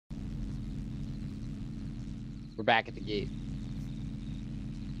We're back at the gate.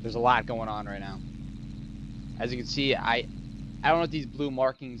 There's a lot going on right now. As you can see, I don't know what these blue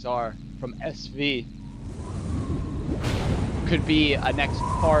markings are from SV. Could be a next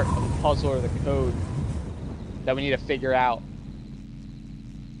part of the puzzle or the code that we need to figure out.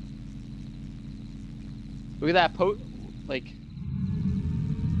 Look at that like,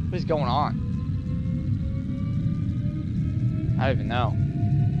 what is going on? I don't even know.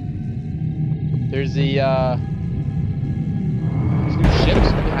 There's the, there's new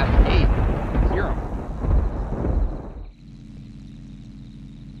ships behind the gate. I can hear them.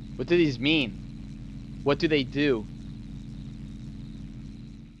 What do these mean? What do they do?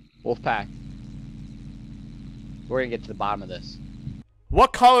 Wolfpack. We're gonna get to the bottom of this.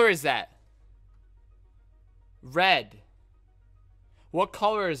 What color is that? Red. What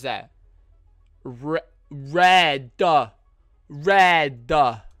color is that? Red. Red.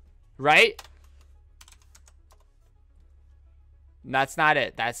 Right? That's not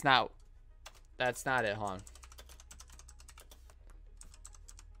it. That's not it, hon.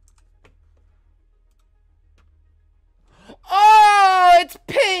 Oh, it's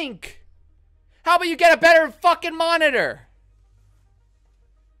pink. How about you get a better fucking monitor?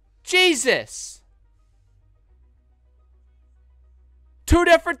 Jesus. Two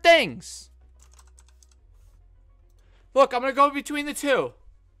different things. Look, I'm gonna go between the two.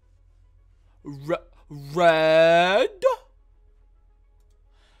 Red.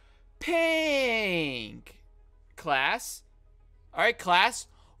 Pink. Class. Alright, class.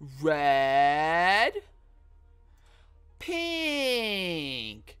 Red.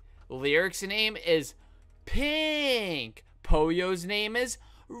 Pink. Lyric's name is Pink. Poyo's name is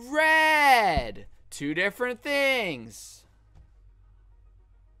Red. Two different things.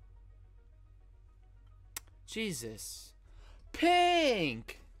 Jesus.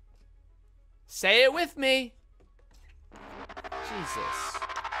 Pink. Say it with me. Jesus.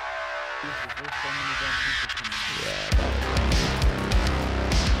 Yeah.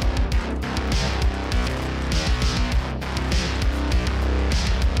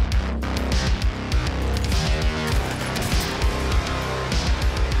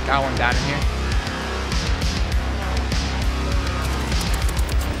 Got one down in here.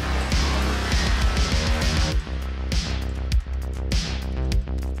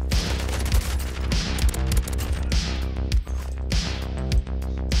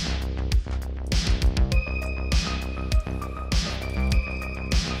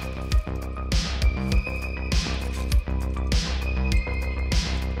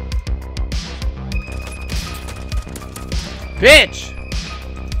 Bitch!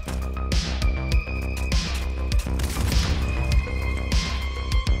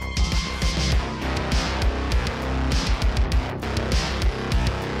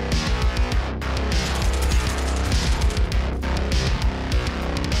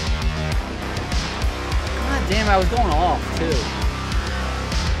 God damn, I was going off too.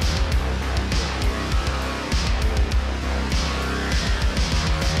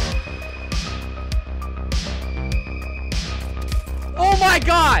 Oh my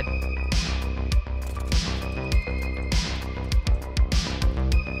God!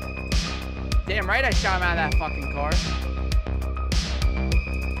 Damn right I shot him out of that fucking car.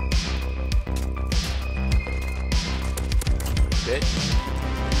 Bitch.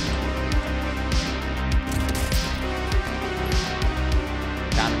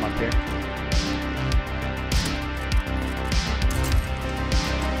 Down him up here.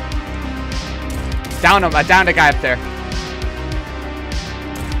 Down him. I downed a guy up there.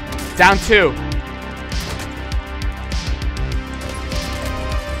 Down two.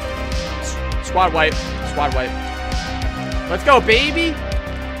 Squad wipe. Squad wipe. Let's go, baby.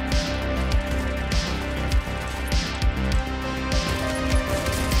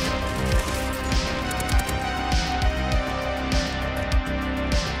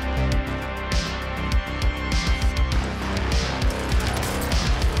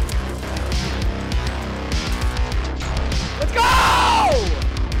 Let's go!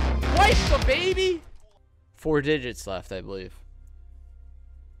 Wipe the baby. 4 digits left, I believe.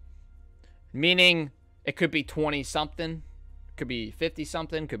 Meaning it could be 20 something, could be 50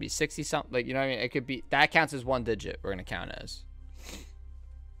 something, could be 60 something. Like, you know what I mean? It could be, that counts as 1 digit. We're gonna count as.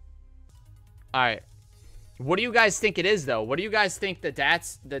 All right. What do you guys think it is though? What do you guys think the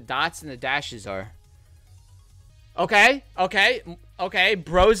dots and the dashes are? Okay,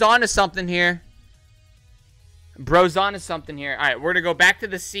 bro's on to something here. Bro's on to something here. All right, we're gonna go back to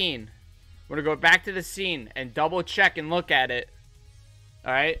the scene. We're gonna go back to the scene and double check and look at it.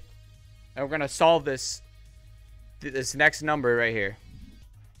 All right. And we're going to solve this next number right here.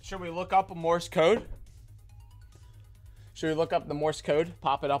 Should we look up a Morse code? Should we look up the Morse code?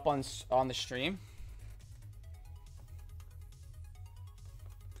 Pop it up on the stream.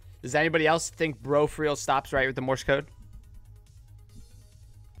 Does anybody else think bro for real stops right with the Morse code?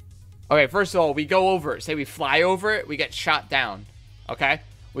 Okay, first of all, we go over it. Say we fly over it, we get shot down. Okay?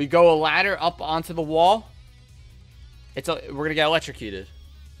 We go a ladder up onto the wall. We're going to get electrocuted.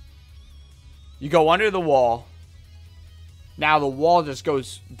 You go under the wall. Now the wall just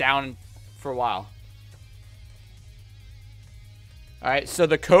goes down for a while. Alright, so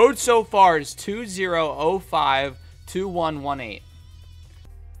the code so far is 20052118.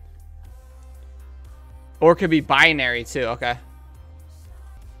 Or it could be binary too, okay.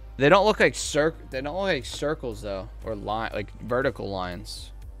 They don't look like circles though, or like vertical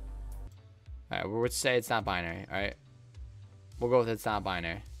lines. Alright, we would say it's not binary, alright. We'll go with it's not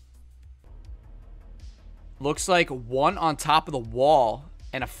binary. Looks like 1 on top of the wall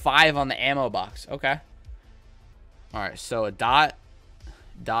and a 5 on the ammo box. Okay. Alright, so a dot,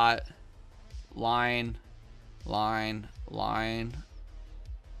 line, line.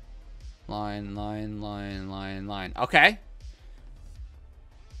 Okay.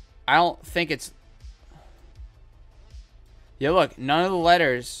 I don't think it's... Yeah, look, none of the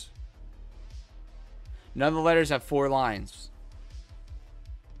letters have 4 lines.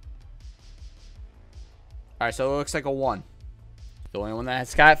 Alright, so it looks like a 1. The only one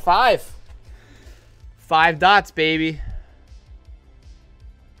that's got 5. 5 dots, baby.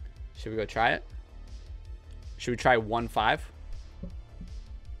 Should we go try it? Should we try 1-5?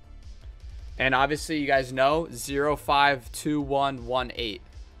 And obviously, you guys know 052118.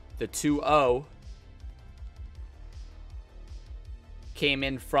 The 20 came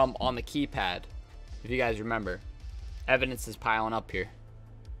in from on the keypad. If you guys remember. Evidence is piling up here.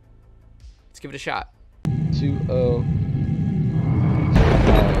 Let's give it a shot. 20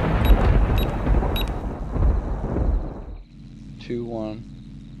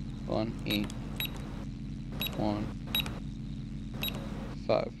 2118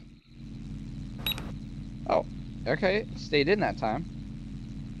 15. Oh, okay. Stayed in that time.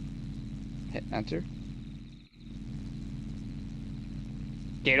 Hit enter.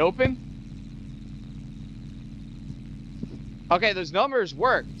 Gate open. Okay, those numbers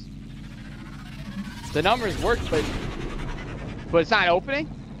worked. The numbers worked, but it's not opening.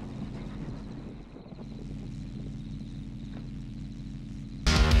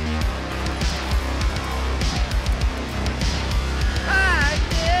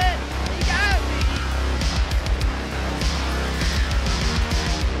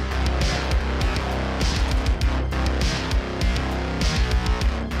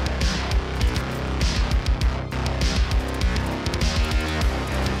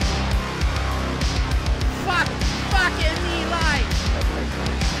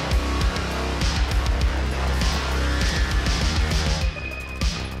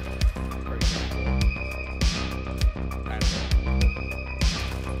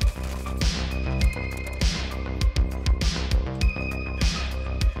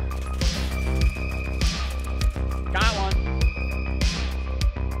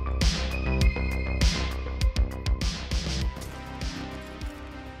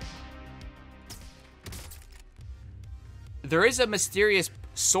 There is a mysterious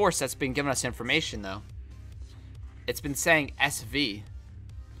source that's been giving us information, though. It's been saying SV.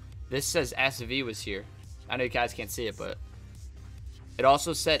 This says SV was here. I know you guys can't see it, but it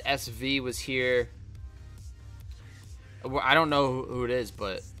also said SV was here. I don't know who it is,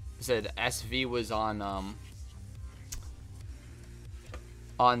 but it said SV was on the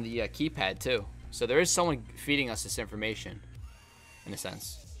keypad too. So there is someone feeding us this information, in a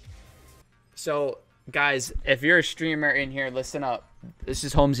sense. So, guys, if you're a streamer in here, listen up. This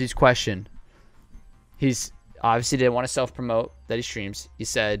is Holmesy's question. He's obviously didn't want to self-promote that he streams. He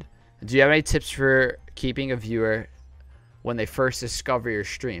said, do you have any tips for keeping a viewer when they first discover your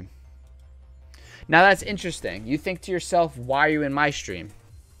stream? Now, that's interesting. You think to yourself, why are you in my stream?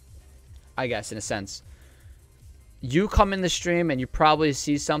 I guess, in a sense. You come in the stream and you probably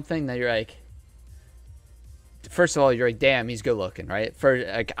see something that you're like, first of all, you're like, damn, he's good looking, right? For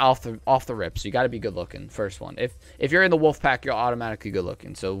like off the rips, you got to be good looking. First one. If you're in the WolfPACK, you're automatically good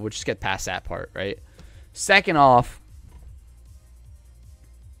looking. So we'll just get past that part, right? Second off,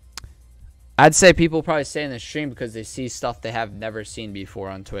 I'd say people probably stay in the stream because they see stuff they have never seen before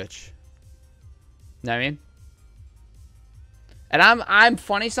on Twitch. You know what I mean? And I'm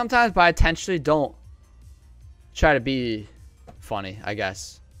funny sometimes, but I intentionally don't try to be funny, I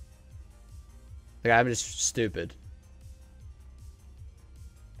guess. Like, I'm just stupid.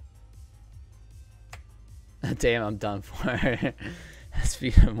 Damn, I'm done for.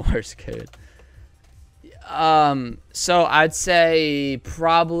 Speaking of Morse code. So I'd say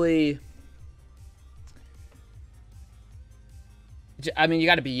probably. I mean, you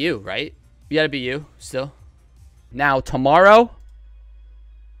got to be you, right? You got to be you still. Now tomorrow,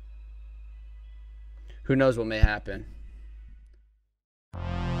 who knows what may happen?